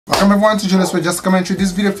Welcome everyone to Junosuede. Just coming through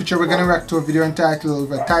this video feature, we're gonna react to a video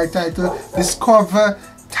entitled Discover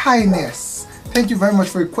Thainess. Thank you very much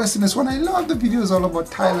for requesting this one. I love the videos all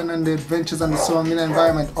about Thailand and the adventures and the surrounding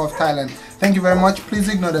environment of Thailand. Thank you very much. Please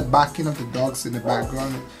ignore the barking of the dogs in the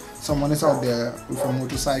background. Someone is out there with a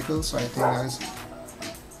motorcycle, so I think guys,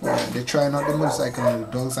 they're trying out the motorcycle and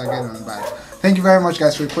the dogs are getting on bad. Thank you very much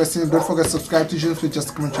guys for requesting. Don't forget to subscribe to Junosuede.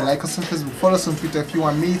 Just comment to like us on Facebook, follow us on Twitter. If you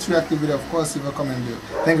want me to react to the video, of course, leave a comment below.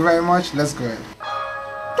 Thank you very much. Let's go ahead.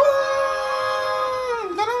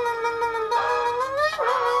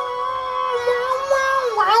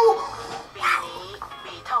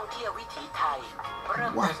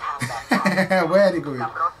 What? Where are they going?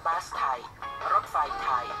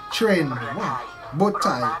 Train, wow. Boat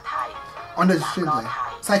Thai, on the train Thai,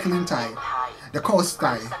 cycling Thai, the coast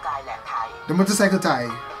Thai, the motorcycle Thai.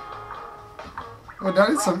 Oh, that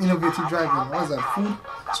is some innovative driving. What is that? Food?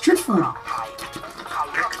 Street food.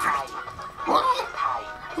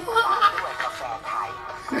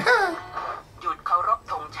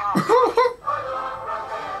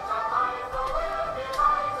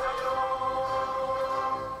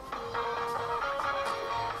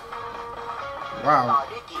 Wow.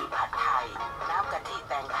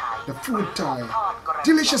 The food Thai.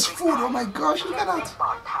 Delicious food. Oh my gosh, look at that.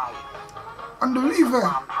 On the river.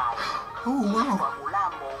 Oh wow.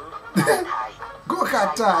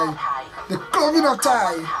 Go-kart Thai. The clothing of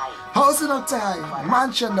Thai. Housing of Thai.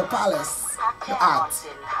 Mansion, the palace. The art.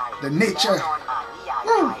 The nature.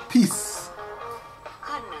 Oh, peace.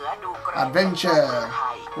 Adventure.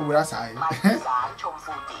 Oh, that's high.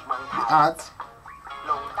 The art.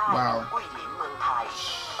 Wow.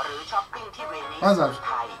 What's that?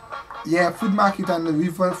 Yeah, food market on the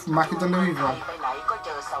river. Market on the river.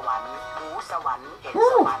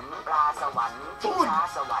 Woo. Food.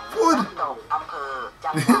 Food.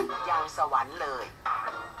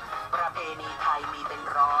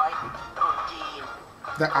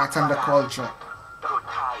 The art and the culture.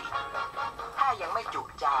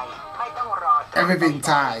 Everything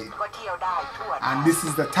Thai. And this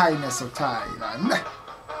is the Thainess of Thailand.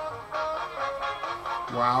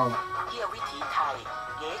 Wow.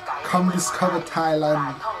 Come discover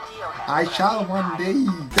Thailand. I shall one day.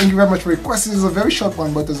 Thank you very much for requesting. This is a very short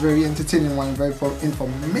one, but it's a very entertaining one, very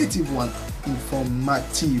informative one.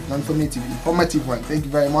 Informative one. Thank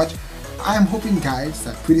you very much. I am hoping guys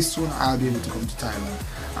that pretty soon I'll be able to come to Thailand.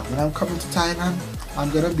 And when I'm coming to Thailand, I'm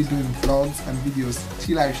gonna be doing vlogs and videos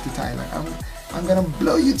till I reach to Thailand. I'm gonna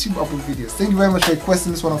blow YouTube up with videos. Thank you very much for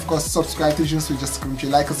requesting this one. Of course, subscribe to Junosuede. Just comment,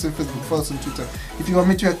 like us on Facebook, follow us on Twitter. If you want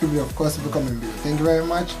me to react to the video, of course, leave a comment below. Thank you very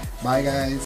much. Bye guys.